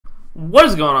What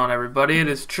is going on, everybody? It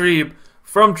is Treeb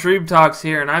from Treeb Talks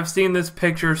here, and I've seen this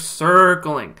picture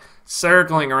circling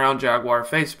around Jaguar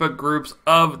Facebook groups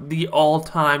of the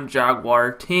all-time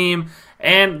Jaguar team.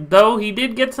 And though he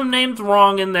did get some names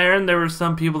wrong in there, and there were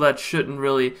some people that shouldn't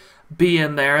really be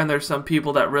in there, and there's some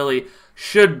people that really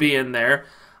should be in there,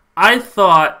 I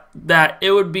thought that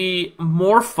it would be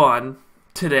more fun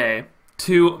today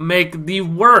to make the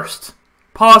worst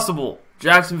possible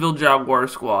Jacksonville Jaguar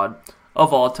squad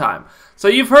of all time. So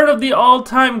you've heard of the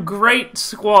all-time great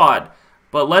squad,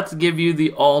 but let's give you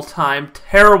the all-time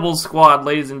terrible squad,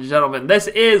 ladies and gentlemen. This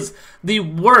is the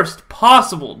worst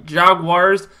possible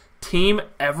Jaguars team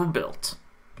ever built.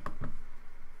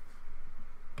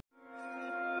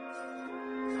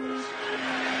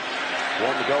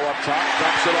 One to go up top,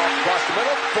 dumps it off across the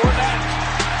middle, Fournette.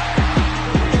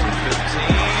 15,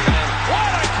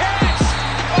 what a catch!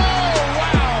 Oh,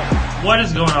 wow! What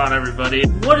is going on, everybody?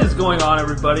 What is going on,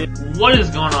 everybody? What is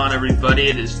going on, everybody?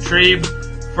 It is Treeb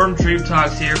from Treeb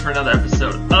Talks here for another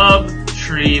episode of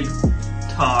Treeb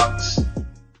Talks.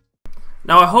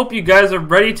 Now, I hope you guys are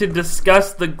ready to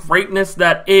discuss the greatness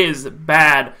that is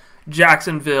bad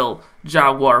Jacksonville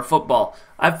Jaguar football.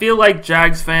 I feel like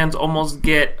Jags fans almost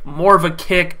get more of a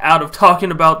kick out of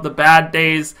talking about the bad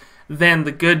days than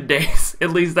the good days.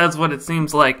 At least that's what it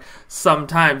seems like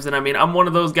sometimes. And I mean, I'm one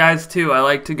of those guys too. I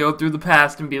like to go through the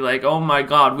past and be like, oh my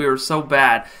god, we were so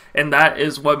bad. And that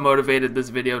is what motivated this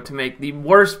video to make the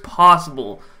worst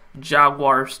possible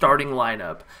Jaguar starting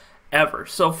lineup ever.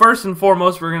 So first and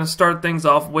foremost, we're going to start things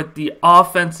off with the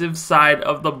offensive side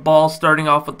of the ball, starting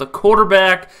off with the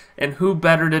quarterback, and who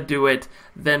better to do it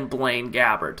than Blaine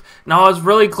Gabbert. Now, I was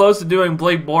really close to doing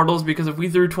Blake Bortles, because if we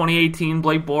threw 2018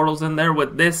 Blake Bortles in there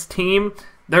with this team,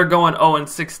 they're going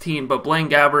 0-16, but Blaine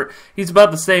Gabbert, he's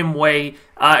about the same way,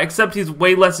 except he's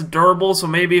way less durable, so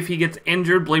maybe if he gets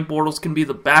injured, Blake Bortles can be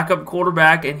the backup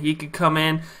quarterback, and he could come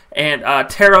in and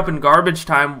tear up in garbage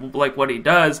time like what he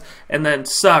does, and then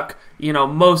suck,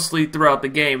 mostly throughout the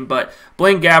game. But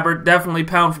Blaine Gabbert, definitely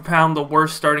pound for pound the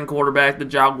worst starting quarterback the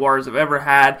Jaguars have ever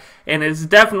had, and is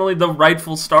definitely the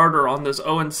rightful starter on this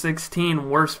 0-16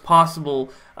 worst possible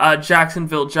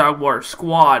Jacksonville Jaguar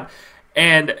squad.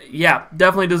 And yeah,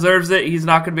 definitely deserves it. He's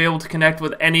not going to be able to connect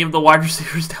with any of the wide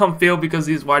receivers downfield because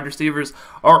these wide receivers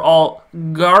are all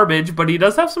garbage, but he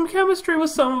does have some chemistry with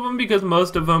some of them because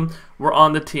most of them were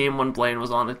on the team when Blaine was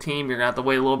on the team. You're going to have to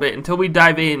wait a little bit until we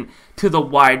dive in to the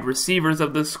wide receivers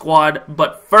of this squad.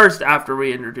 But first, after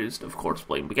we introduced, of course,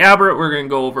 Blaine Gabbert, we're going to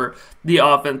go over the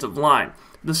offensive line.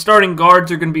 The starting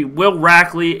guards are going to be Will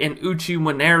Rackley and Uche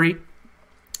Nwaneri.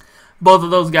 Both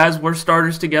of those guys were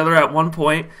starters together at one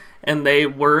point, and they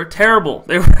were terrible.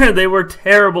 They were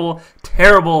terrible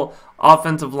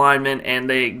offensive linemen, and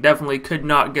they definitely could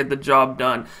not get the job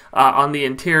done. On the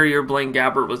interior, Blaine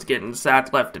Gabbert was getting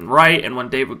sacked left and right, and when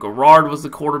David Garrard was the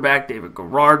quarterback, David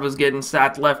Garrard was getting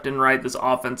sacked left and right. This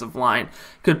offensive line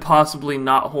could possibly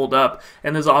not hold up,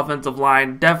 and this offensive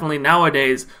line definitely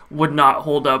nowadays would not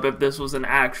hold up if this was an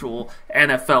actual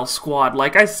NFL squad.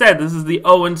 Like I said, this is the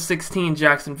 0-16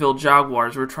 Jacksonville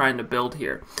Jaguars we're trying to build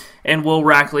here. And Will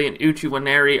Rackley and Uche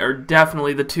Nwaneri are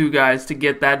definitely the two guys to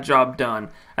get that job done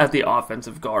at the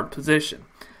offensive guard position.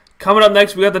 Coming up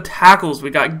next, we got the tackles. We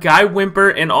got Guy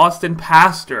Wimper and Austin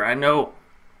Pastor. I know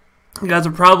you guys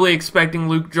are probably expecting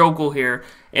Luke Joeckel here,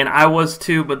 and I was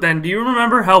too, but then do you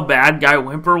remember how bad Guy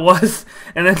Wimper was?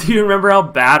 And then do you remember how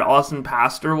bad Austin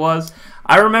Pastor was?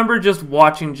 I remember just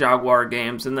watching Jaguar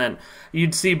games, and then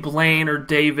you'd see Blaine or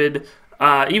David,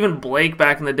 even Blake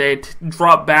back in the day,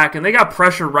 drop back, and they got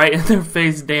pressure right in their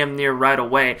face damn near right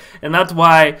away. And that's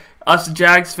why us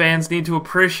Jags fans need to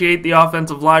appreciate the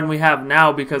offensive line we have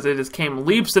now, because it just came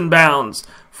leaps and bounds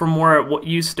from where it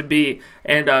used to be.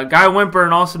 And Guy Wimper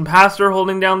and Austin Pastor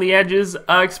holding down the edges,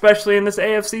 especially in this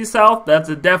AFC South, that's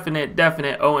a definite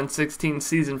 0-16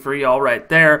 season for y'all right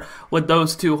there, with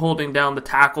those two holding down the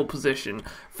tackle position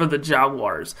for the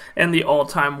Jaguars, and the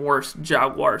all-time worst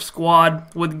Jaguar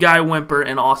squad with Guy Wimper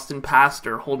and Austin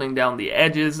Pastor holding down the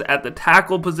edges at the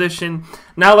tackle position.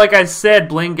 Now, like I said,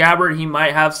 Blaine Gabbert, he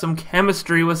might have some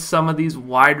chemistry with some of these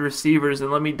wide receivers,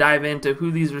 and let me dive into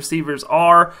who these receivers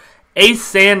are. Ace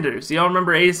Sanders. Y'all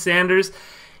remember Ace Sanders?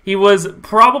 He was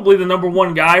probably the number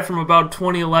one guy from about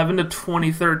 2011 to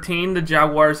 2013. The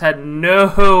Jaguars had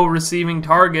no receiving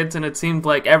targets, and it seemed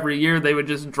like every year they would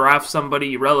just draft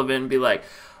somebody irrelevant and be like,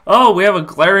 oh, we have a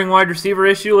glaring wide receiver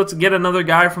issue, let's get another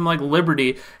guy from like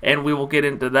Liberty, and we will get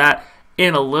into that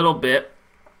in a little bit.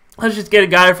 Let's just get a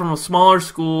guy from a smaller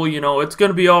school, it's going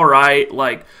to be all right,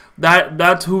 like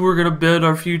that's who we're going to build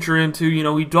our future into.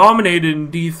 He dominated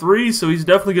in D3, so he's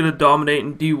definitely going to dominate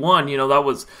in D1.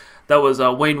 that was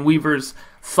Wayne Weaver's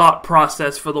thought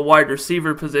process for the wide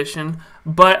receiver position.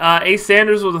 But Ace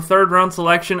Sanders was a third-round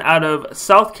selection out of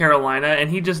South Carolina, and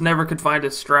he just never could find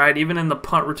his stride. Even in the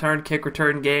punt return, kick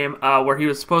return game where he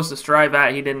was supposed to strive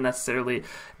at, he didn't necessarily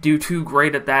do too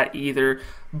great at that either.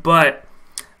 But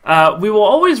we will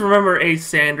always remember Ace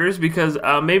Sanders because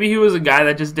maybe he was a guy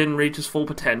that just didn't reach his full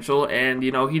potential, and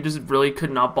he just really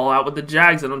could not ball out with the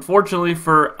Jags. And unfortunately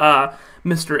for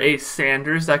Mr. Ace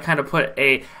Sanders, that kind of put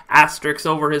a asterisk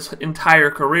over his entire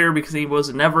career because he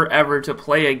was never ever to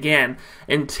play again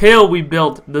until we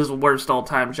built this worst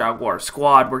all-time Jaguar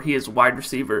squad where he is wide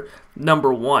receiver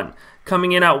number 1.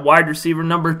 Coming in at wide receiver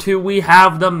number 2, we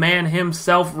have the man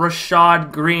himself,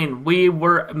 Rashad Green. We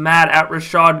were mad at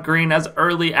Rashad Green as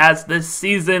early as this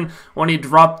season when he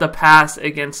dropped the pass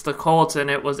against the Colts and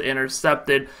it was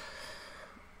intercepted.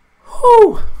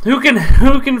 Who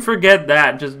can forget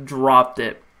that? Just dropped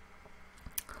it.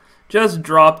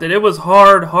 It was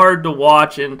hard to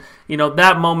watch, and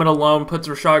that moment alone puts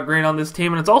Rashad Green on this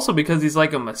team, and it's also because he's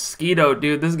like a mosquito,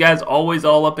 dude. This guy's always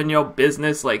all up in your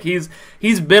business. Like he's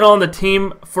been on the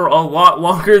team for a lot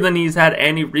longer than he's had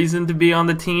any reason to be on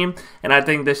the team, and I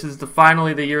think this is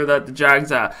finally the year that the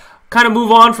Jags kind of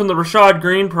move on from the Rashad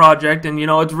Green project, and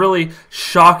it's really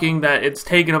shocking that it's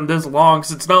taken him this long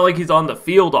because it's not like he's on the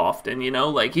field often,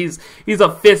 like he's a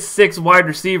 5th, 6th wide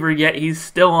receiver, yet he's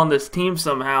still on this team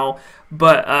somehow.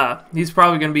 But he's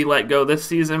probably going to be let go this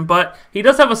season. But he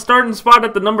does have a starting spot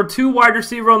at the number 2 wide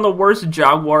receiver on the worst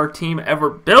Jaguar team ever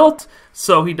built.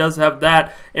 So he does have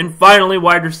that. And finally,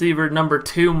 wide receiver number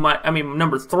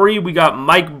 3, we got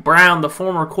Mike Brown, the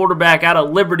former quarterback out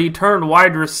of Liberty turned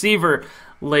wide receiver,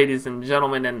 ladies and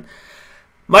gentlemen. And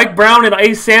Mike Brown and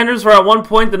Ace Sanders were at one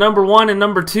point the number 1 and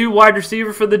number 2 wide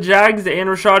receiver for the Jags, and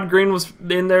Rashad Green was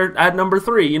in there at number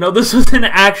 3. This was an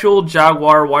actual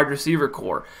Jaguar wide receiver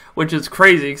core, which is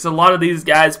crazy because a lot of these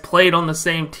guys played on the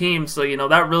same team. So,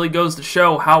 that really goes to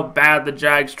show how bad the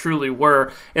Jags truly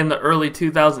were in the early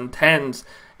 2010s.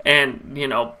 And,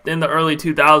 in the early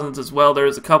 2000s as well, there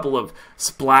was a couple of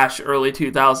splash early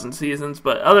 2000 seasons.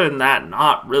 But other than that,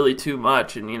 not really too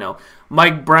much. And,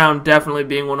 Mike Brown definitely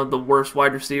being one of the worst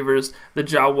wide receivers the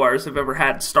Jaguars have ever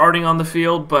had starting on the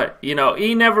field. But,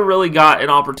 he never really got an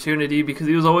opportunity because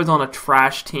he was always on a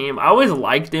trash team. I always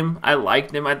liked him. I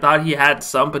thought he had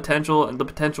some potential, and the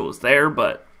potential was there.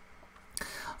 But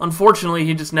unfortunately,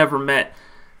 he just never met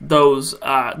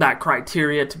that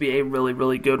criteria to be a really,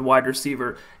 really good wide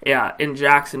receiver in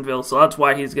Jacksonville. So that's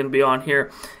why he's going to be on here.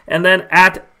 And then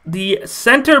at the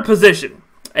center position,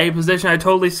 a position I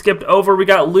totally skipped over, we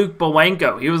got Luke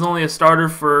Bowanko. He was only a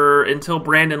starter until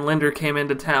Brandon Linder came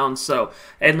into town.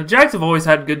 And the Jags have always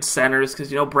had good centers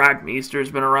because, Brad Meester's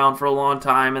been around for a long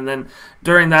time. And then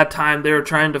during that time, they were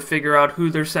trying to figure out who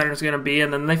their center is going to be.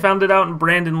 And then they found it out in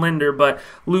Brandon Linder. But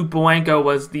Luke Bowanko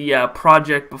was the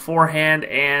project beforehand,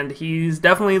 and he's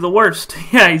definitely the worst.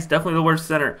 Yeah, he's definitely the worst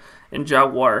center in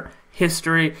Jaguar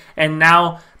history. And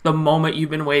now the moment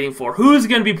you've been waiting for. Who's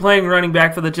going to be playing running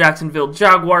back for the Jacksonville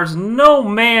Jaguars? No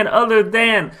man other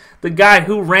than the guy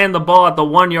who ran the ball at the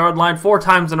 1-yard line 4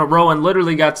 times in a row and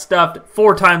literally got stuffed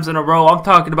 4 times in a row. I'm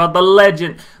talking about the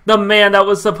legend, the man that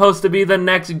was supposed to be the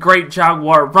next great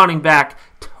Jaguar running back,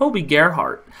 Toby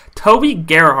Gerhart. Toby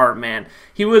Gerhart, man.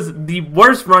 He was the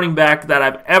worst running back that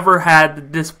I've ever had the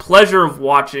displeasure of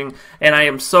watching, and I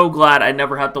am so glad I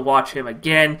never had to watch him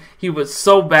again. He was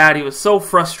so bad. He was so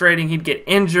frustrating. He'd get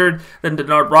injured. Then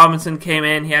Denard Robinson came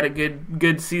in. He had a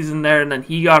good season there, and then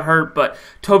he got hurt. But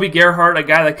Toby Gerhart, a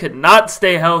guy that could not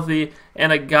stay healthy,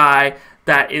 and a guy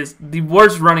that is the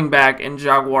worst running back in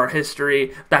Jaguar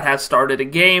history that has started a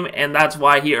game, and that's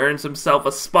why he earns himself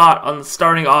a spot on the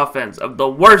starting offense of the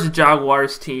worst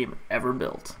Jaguars team ever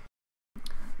built.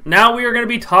 Now we are going to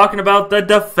be talking about the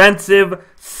defensive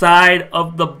side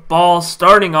of the ball,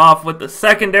 starting off with the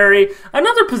secondary,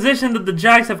 another position that the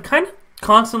Jags have kind of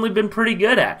constantly been pretty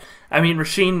good at.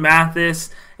 Rasheed Mathis,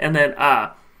 and then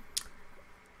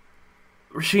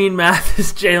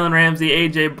Jalen Ramsey,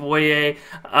 AJ Boye,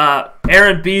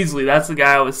 Aaron Beasley. That's the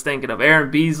guy I was thinking of.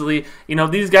 Aaron Beasley.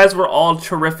 These guys were all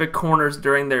terrific corners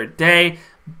during their day,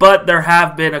 but there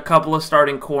have been a couple of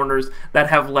starting corners that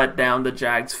have let down the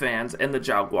Jags fans and the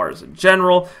Jaguars in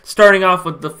general. Starting off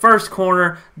with the first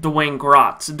corner, Dwayne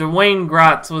Gratz. Dwayne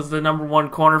Gratz was the number 1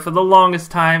 corner for the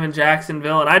longest time in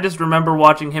Jacksonville, and I just remember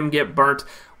watching him get burnt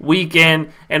week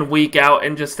in and week out,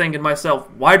 and just thinking to myself,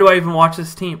 why do I even watch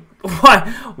this team?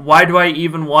 Why do I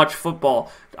even watch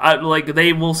football?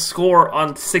 They will score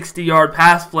on 60-yard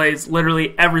pass plays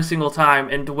literally every single time,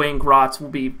 and Dwayne Grotz will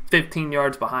be 15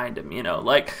 yards behind him.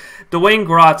 Dwayne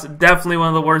Grotz, definitely one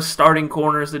of the worst starting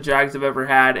corners the Jags have ever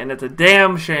had, and it's a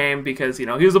damn shame because, he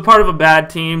was a part of a bad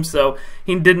team, so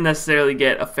he didn't necessarily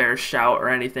get a fair shout or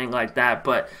anything like that,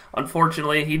 but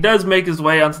unfortunately, he does make his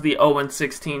way onto the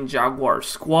 0-16 Jaguars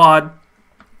squad.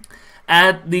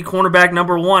 At the cornerback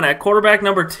number 1. At quarterback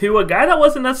number 2, a guy that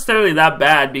wasn't necessarily that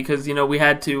bad because, we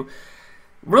had to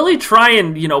really try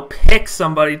and, pick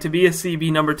somebody to be a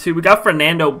CB number 2. We got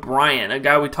Fernando Bryant, a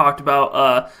guy we talked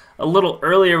about a little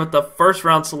earlier with the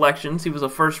first-round selections. He was a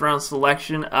first-round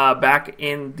selection back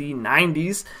in the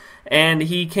 90s. And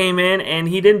he came in and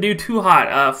he didn't do too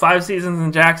hot. 5 seasons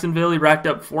in Jacksonville, he racked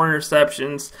up 4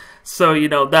 interceptions.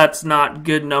 So, that's not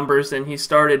good numbers. And he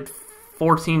started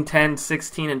 14, 10,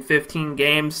 16, and 15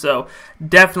 games, so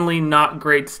definitely not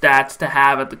great stats to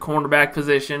have at the cornerback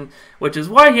position, which is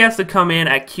why he has to come in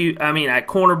at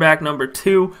cornerback number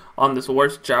 2 on this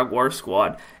worst Jaguar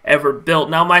squad ever built.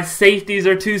 Now, my safeties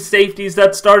are 2 safeties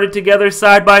that started together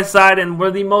side by side and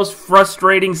were the most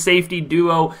frustrating safety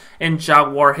duo in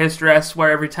Jaguar history. I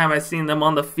swear every time I seen them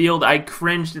on the field, I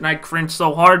cringed, and I cringed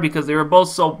so hard because they were both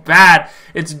so bad.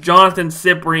 It's Jonathan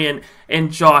Cyprien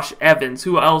and Josh Evans.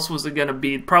 Who else was it going to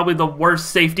be? Probably the worst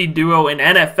safety duo in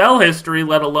NFL history,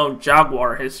 let alone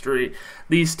Jaguar history.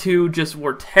 These two just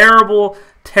were terrible,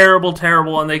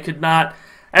 and they could not...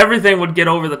 Everything would get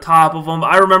over the top of them.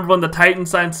 I remember when the Titans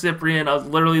signed Cyprien, I was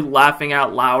literally laughing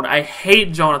out loud. I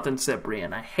hate Jonathan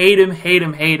Cyprien. I hate him.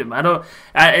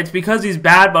 It's because he's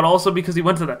bad, but also because he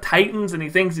went to the Titans and he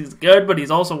thinks he's good, but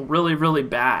he's also really, really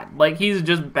bad. He's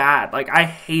just bad. I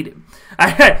hate him.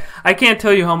 I can't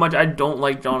tell you how much I don't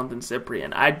like Jonathan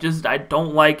Cyprien. I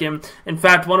don't like him. In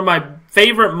fact, one of my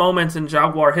favorite moments in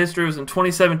Jaguar history was in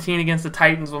 2017 against the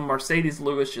Titans when Mercedes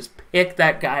Lewis just picked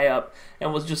that guy up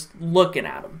and was just looking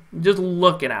at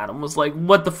him. Was like,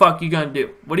 what the fuck you gonna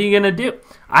do? What are you gonna do?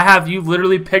 I have you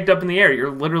literally picked up in the air.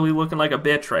 You're literally looking like a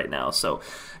bitch right now. So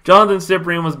Jonathan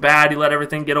Cyprien was bad. He let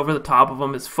everything get over the top of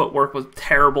him. His footwork was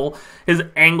terrible. His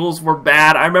angles were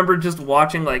bad. I remember just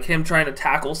watching him trying to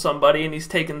tackle somebody and he's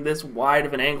taking this wide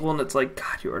of an angle and it's like,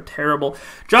 God, you are terrible.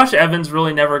 Josh Evans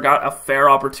really never got a fair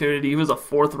opportunity. He was a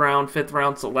 4th round, 5th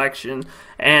round selection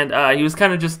and he was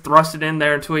kind of just thrusted in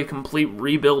there into a complete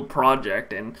rebuild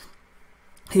project. And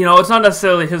it's not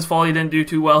necessarily his fault he didn't do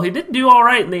too well. He did do all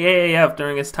right in the AAF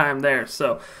during his time there.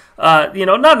 So,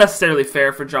 not necessarily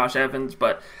fair for Josh Evans,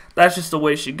 but that's just the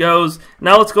way she goes.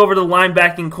 Now let's go over to the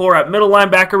linebacking core. At middle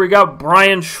linebacker, we got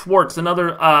Brian Schwartz,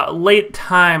 another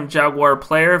late-time Jaguar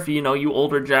player. If you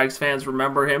older Jags fans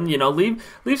remember him,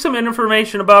 leave some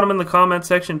information about him in the comment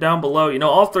section down below.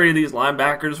 All 3 of these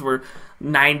linebackers were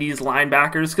 90s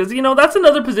linebackers because, that's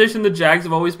another position the Jags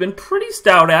have always been pretty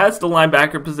stout at. It's the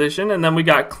linebacker position. And then we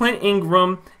got Clint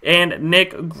Ingram and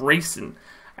Nick Grayson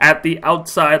at the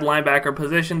outside linebacker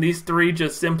position. These 3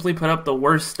 just simply put up the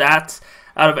worst stats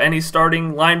out of any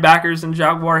starting linebackers in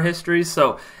Jaguar history,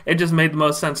 so it just made the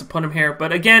most sense to put him here.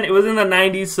 But again, it was in the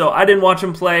 90s, so I didn't watch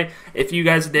him play. If you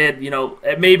guys did,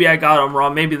 maybe I got them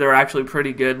wrong. Maybe they're actually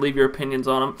pretty good. Leave your opinions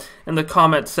on them in the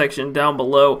comment section down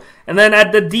below. And then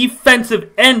at the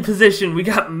defensive end position, we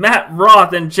got Matt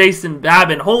Roth and Jason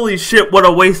Babin. Holy shit, what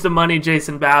a waste of money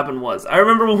Jason Babin was. I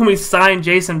remember when we signed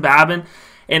Jason Babin,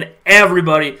 and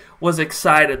everybody was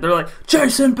excited. They're like,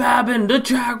 Jason Babin, the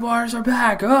Jaguars are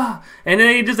back. Ah. And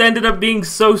then he just ended up being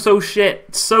so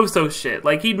shit. So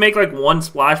shit. He'd make one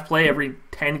splash play every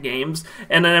 10 games.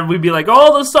 And then we'd be like,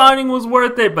 oh, the signing was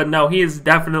worth it. But no, he is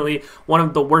definitely one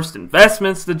of the worst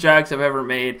investments the Jags have ever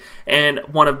made. And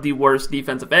one of the worst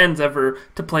defensive ends ever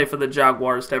to play for the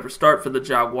Jaguars, to ever start for the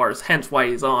Jaguars. Hence why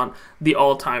he's on the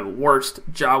all-time worst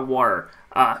Jaguar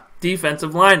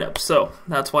defensive lineup. So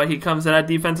that's why he comes in at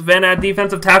defensive end. At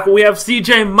defensive tackle, we have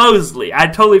C.J. Mosley. I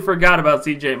totally forgot about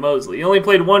C.J. Mosley. He only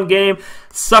played 1 game,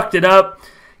 sucked it up,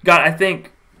 got, I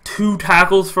think, 2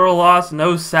 tackles for a loss,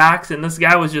 no sacks, and this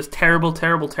guy was just terrible.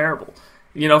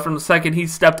 From the second he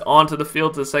stepped onto the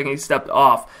field to the second he stepped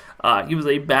off. He was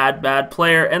a bad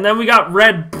player. And then we got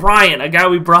Red Bryant, a guy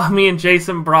me and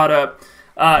Jason brought up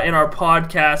in our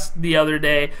podcast the other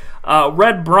day.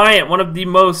 Red Bryant, one of the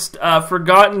most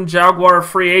forgotten Jaguar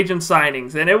free agent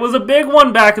signings, and it was a big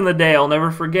one back in the day. I'll never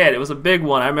forget. It was a big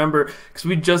one. I remember because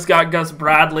we just got Gus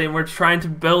Bradley, and we're trying to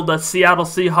build a Seattle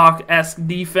Seahawks-esque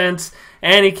defense,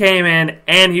 and he came in,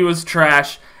 and he was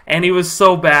trash, and he was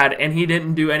so bad, and he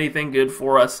didn't do anything good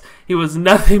for us. He was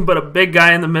nothing but a big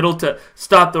guy in the middle to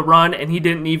stop the run, and he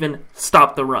didn't even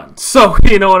stop the run. So,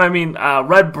 you know what I mean?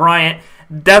 Red Bryant,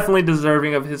 definitely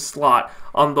deserving of his slot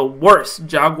on the worst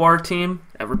Jaguar team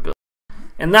ever built.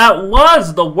 And that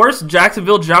was the worst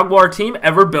Jacksonville Jaguar team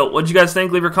ever built. What did you guys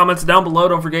think? Leave your comments down below.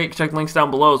 Don't forget, you can check the links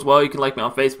down below as well. You can like me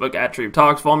on Facebook at Treeb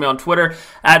Talks. Follow me on Twitter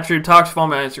at Treeb Talks. Follow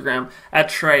me on Instagram at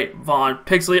Trey Vaughn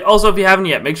Pixley. Also, if you haven't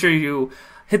yet, make sure you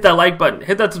hit that like button.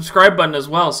 Hit that subscribe button as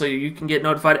well so you can get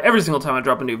notified every single time I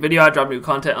drop a new video. I drop new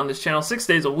content on this channel 6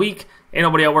 days a week. Ain't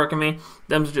nobody outworking me.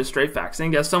 Them's just straight facts.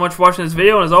 Thank you guys so much for watching this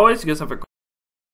video. And as always, you guys have a